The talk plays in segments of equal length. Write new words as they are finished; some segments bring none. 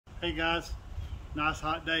Hey guys, nice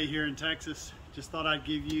hot day here in Texas. Just thought I'd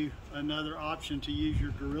give you another option to use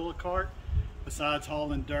your gorilla cart besides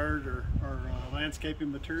hauling dirt or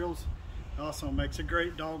landscaping materials. It also makes a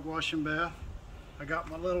great dog washing bath. I got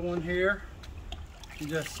my little one here. You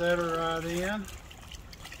just set her right in.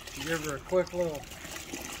 Give her a quick little,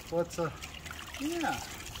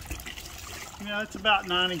 it's about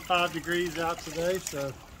 95 degrees out today,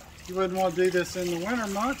 so you wouldn't want to do this in the winter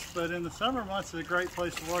months, but in the summer months it's a great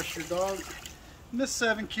place to wash your dog. And this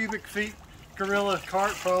 7 cubic feet gorilla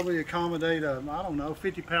cart probably accommodate a,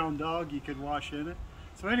 50-pound dog you could wash in it.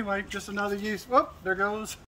 So anyway, just another use. Whoop, there goes.